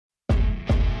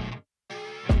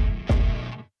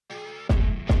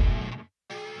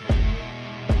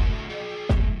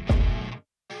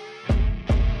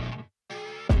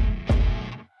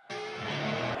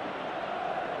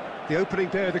The opening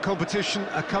day of the competition,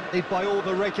 accompanied by all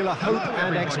the regular hope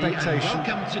and expectation. And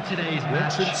welcome to today's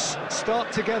match. Entrants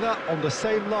start together on the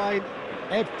same line.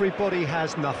 Everybody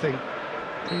has nothing.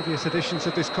 Previous editions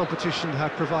of this competition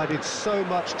have provided so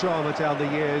much drama down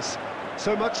the years,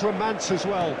 so much romance as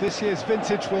well. This year's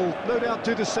vintage will no doubt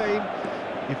do the same.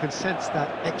 You can sense that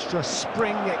extra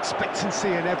spring expectancy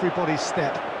in everybody's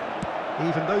step,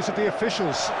 even those of the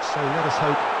officials, so let us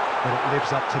hope that it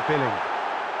lives up to billing.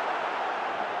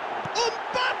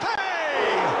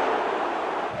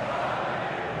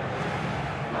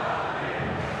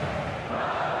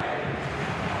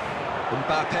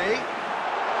 Mbappe,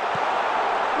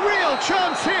 real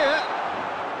chance here,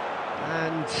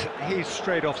 and he's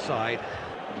straight offside.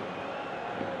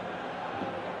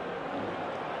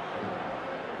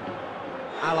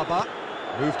 Alaba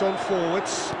moved on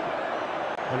forwards,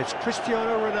 and it's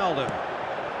Cristiano Ronaldo.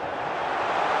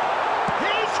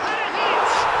 He's had a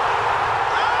hit,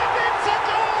 and it's a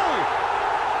goal!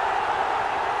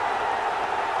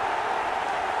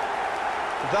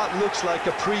 That looks like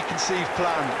a preconceived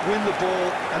plan. Win the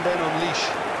ball and then unleash.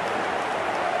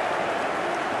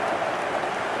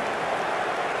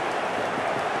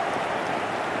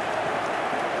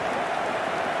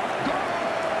 Goal!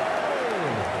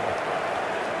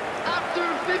 After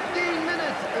 15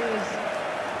 minutes is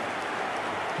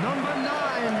number 9,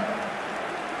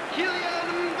 Kylian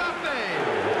Mbappe.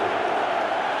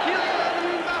 Kylian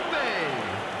Mbappe.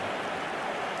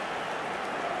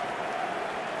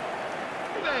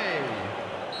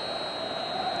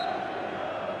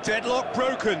 Deadlock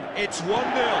broken, it's 1-0.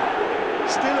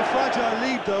 Still a fragile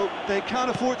lead though, they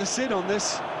can't afford to sit on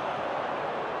this.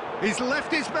 He's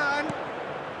left his man.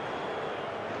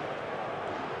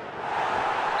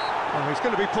 Oh, he's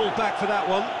going to be pulled back for that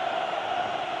one.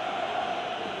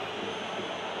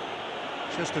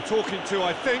 Just a talking to,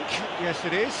 I think. Yes,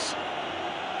 it is.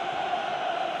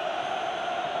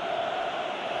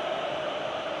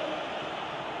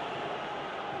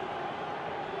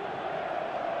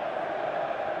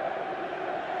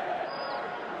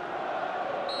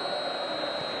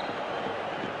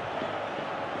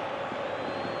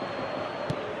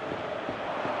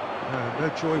 No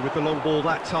joy with the long ball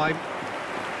that time.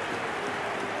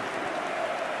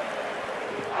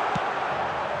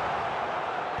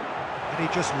 And he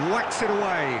just whacks it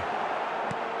away.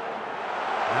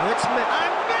 Now it's and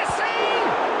Messi!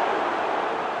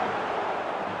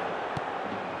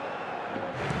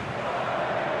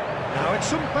 Now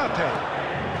it's Mbappe.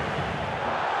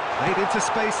 Played into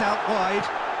space out wide.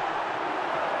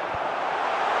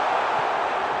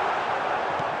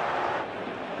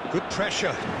 Good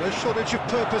pressure, no shortage of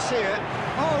purpose here.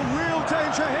 Oh, real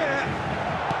danger here.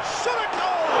 Shot a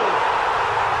goal!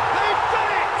 They've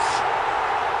done it!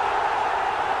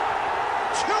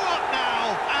 2 up now,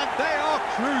 and they are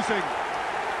cruising.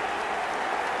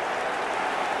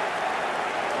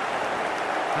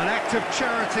 An act of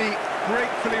charity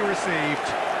gratefully received.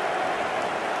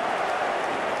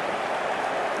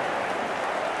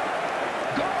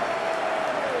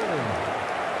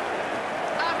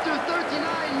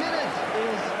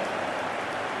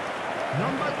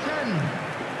 Number 10,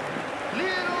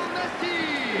 Lionel Messi!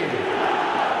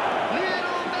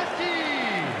 Lionel Messi!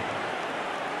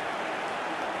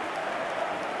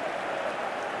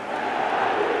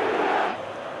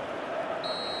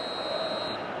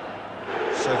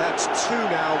 So that's 2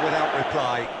 now without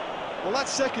reply. Well, that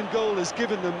second goal has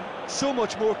given them so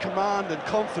much more command and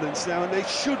confidence now, and they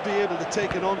should be able to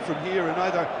take it on from here and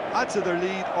either add to their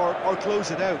lead or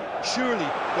close it out. Surely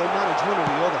they'll manage one or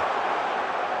the other.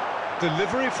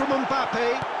 Delivery from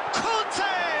Mbappe. Conte!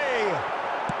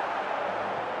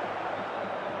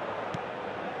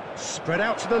 Spread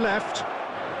out to the left.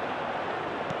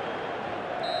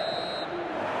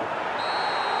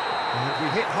 And we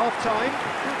hit half-time.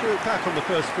 We'll do it back on the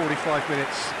first 45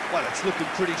 minutes. Well, it's looking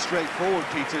pretty straightforward,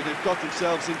 Peter. They've got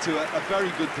themselves into a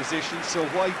very good position, so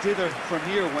why dither from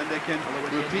here when they can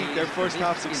repeat their first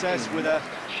half success with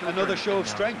another show of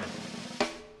strength?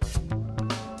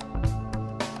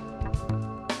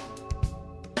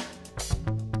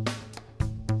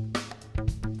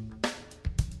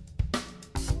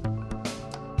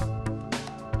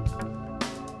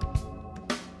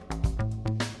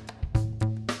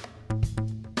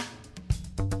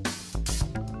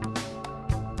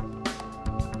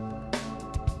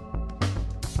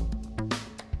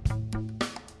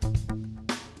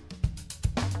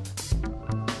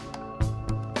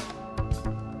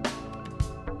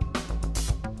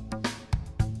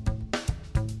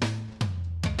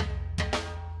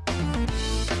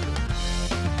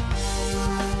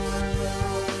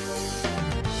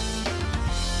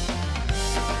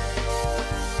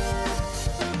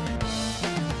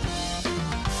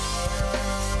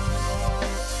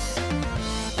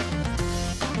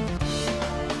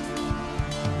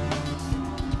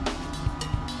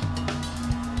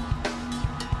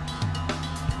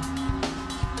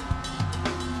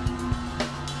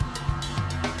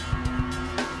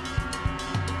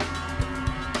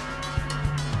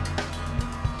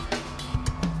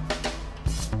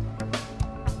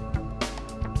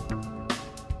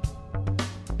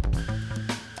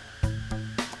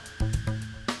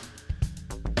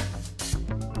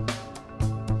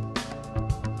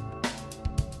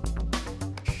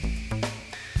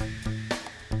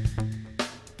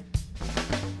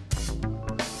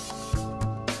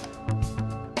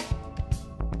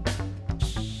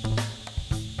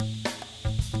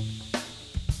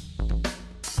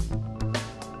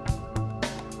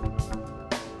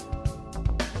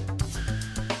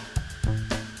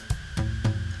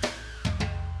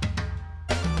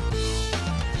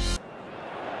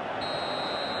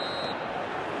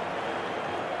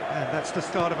 That's the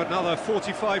start of another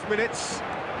 45 minutes.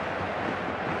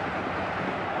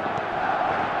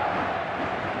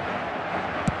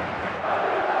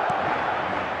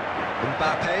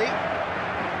 Mbappe.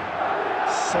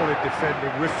 Solid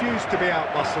defending, refused to be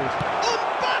outmuscled.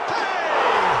 Mbappe!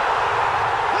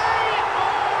 They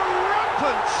are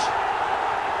rampant!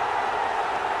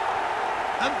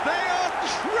 And they are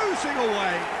cruising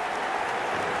away.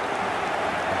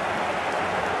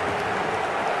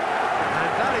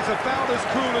 And that is about as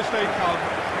cool as they come.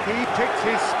 He picked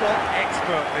his spot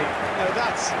expertly. Now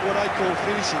that's what I call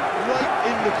finishing, right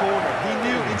in the corner. He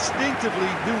knew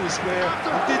instinctively who was where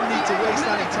and didn't need to waste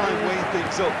any time weighing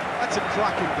things up. That's a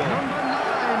cracking goal. Number 9,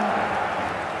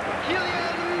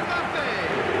 Kylian Mbappe.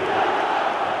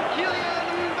 Kylian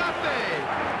Mbappe.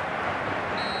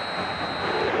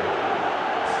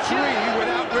 Three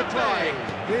without replying.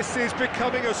 This is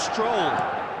becoming a stroll.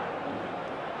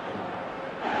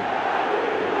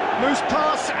 Loose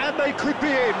pass, and they could be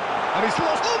in. And he's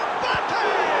lost. Mbappe!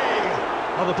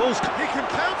 Oh, the ball's... He can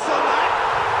pounce on that.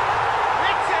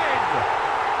 It's in!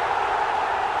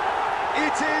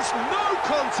 It is no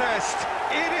contest.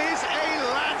 It is a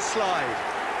landslide.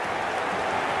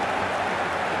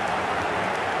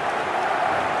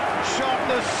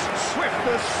 Sharpness,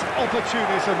 swiftness,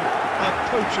 opportunism, a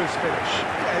poacher's finish.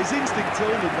 Yeah, his instinct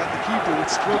told him that the keeper would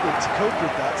struggle to cope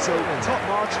with that, so top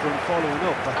marks for him following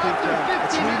up. I think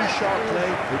it's really sharp play,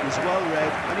 it was well read,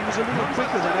 and he was a little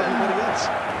quicker than everybody else.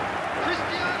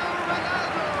 Cristiano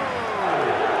Ronaldo.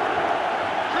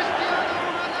 Cristiano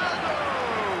Ronaldo.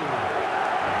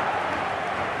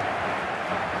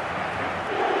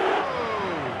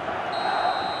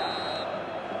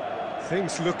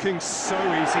 Things looking so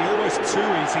easy, almost too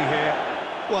easy here.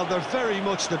 Well, they're very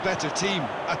much the better team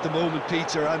at the moment,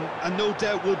 Peter, and no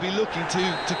doubt will be looking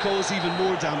to cause even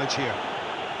more damage here.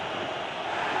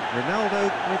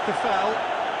 Ronaldo with the foul,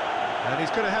 and he's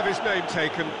going to have his name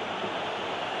taken.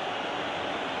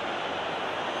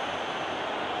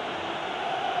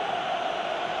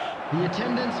 The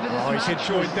attendance for this Oh, he's match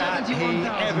enjoyed was that. He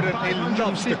evidently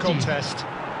loves the 71,550. contest.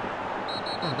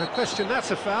 Oh, no question,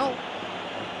 that's a foul.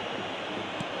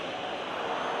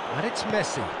 And it's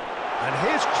Messi. And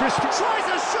here's Christian. Tries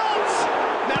a shot!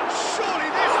 Now surely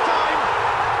this time!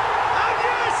 And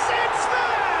yes, it's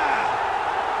there!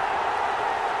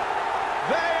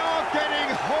 They are getting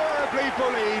horribly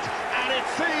bullied, and it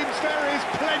seems there is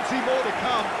plenty more to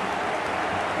come.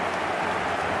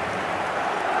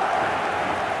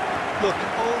 Look,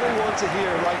 all they want to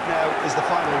hear right now is the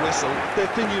final whistle.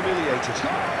 They've been humiliated.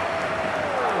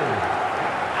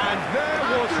 And there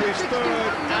was his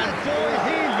third, and boy,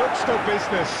 he looks the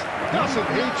business, doesn't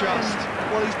he just?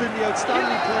 Well, he's been the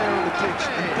outstanding player on the pitch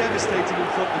and devastating in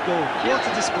front of the goal. What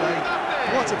a display,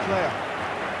 what a player.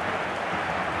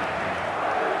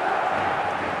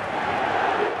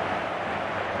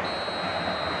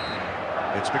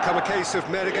 It's become a case of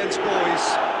men against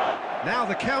boys. Now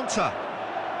the counter.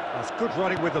 That's good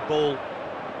running with the ball.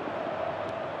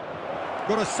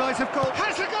 Got a sight of goal.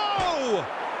 Has a go!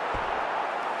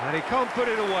 And he can't put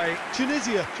it away.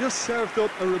 Tunisia just served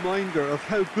up a reminder of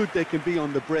how good they can be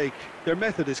on the break. Their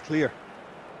method is clear.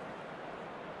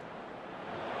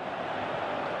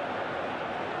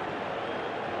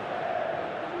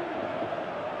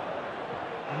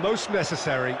 Most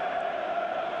necessary.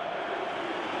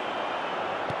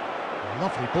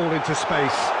 Lovely ball into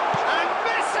space. And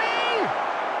Messi!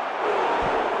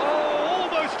 Oh,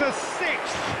 almost a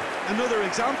sixth. Another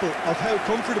example of how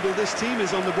comfortable this team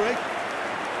is on the break.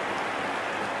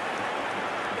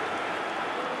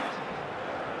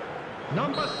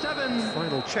 Number 7.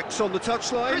 Final checks on the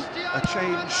touchline. A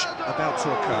change about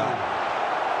to occur.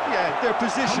 Yeah, their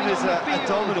position Coming is on the a field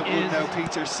dominant one is now,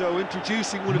 Peter, so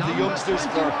introducing one of the number youngsters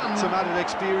 21, for some added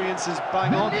experience is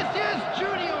bang on. Vinicius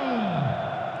Junior.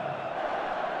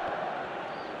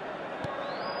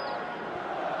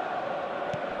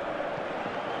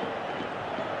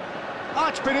 Oh,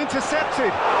 it's been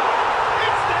intercepted.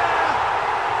 It's there!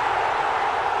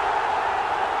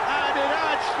 And it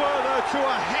adds further to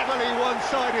a heavily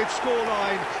one-sided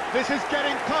scoreline. This is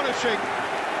getting punishing.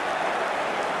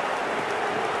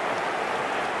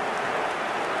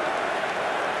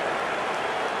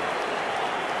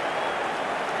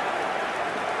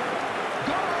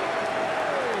 Goal!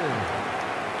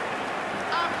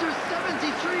 After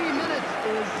 73 minutes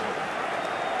is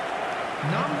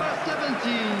number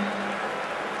 17.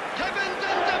 Kevin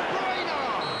De Bruyne!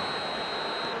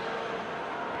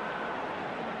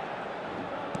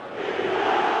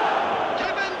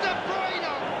 Kevin De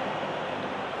Bruyne!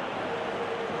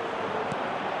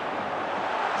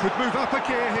 Could move up a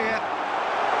gear here.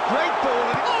 Great ball,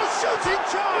 and oh, shooting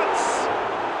chance!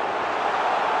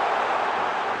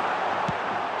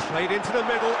 Played into the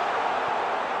middle.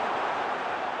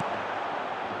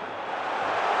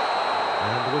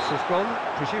 And the whistle's gone,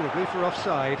 presumably for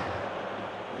offside.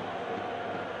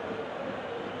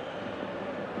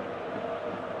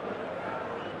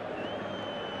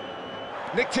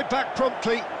 Nicked it back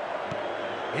promptly.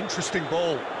 Interesting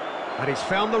ball. And he's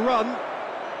found the run.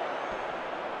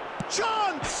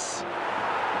 Chance!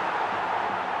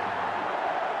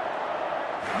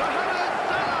 Mohamed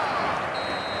Salah.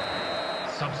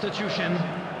 Substitution.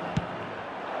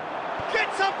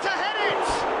 Gets up to head it!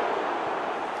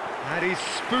 And he's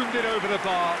spooned it over the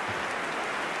bar.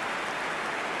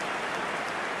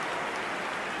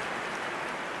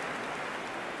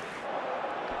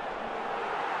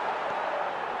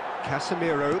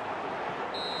 Casemiro.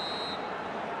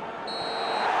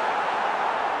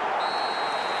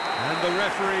 And the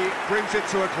referee brings it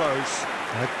to a close.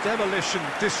 A demolition,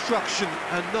 destruction,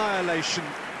 annihilation.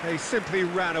 They simply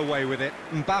ran away with it.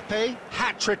 Mbappe,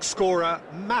 hat-trick scorer,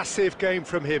 massive game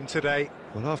from him today.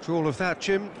 Well, after all of that,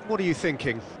 Jim, what are you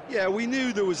thinking? Yeah, we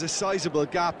knew there was a sizable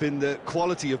gap in the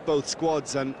quality of both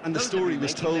squads, and the story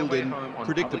was told in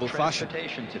predictable fashion.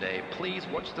 Today, please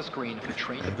watch the screen for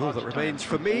train And all that remains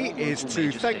for me is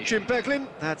to thank Jim Beglin.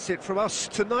 That's it from us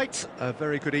tonight. A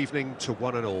very good evening to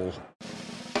one and all.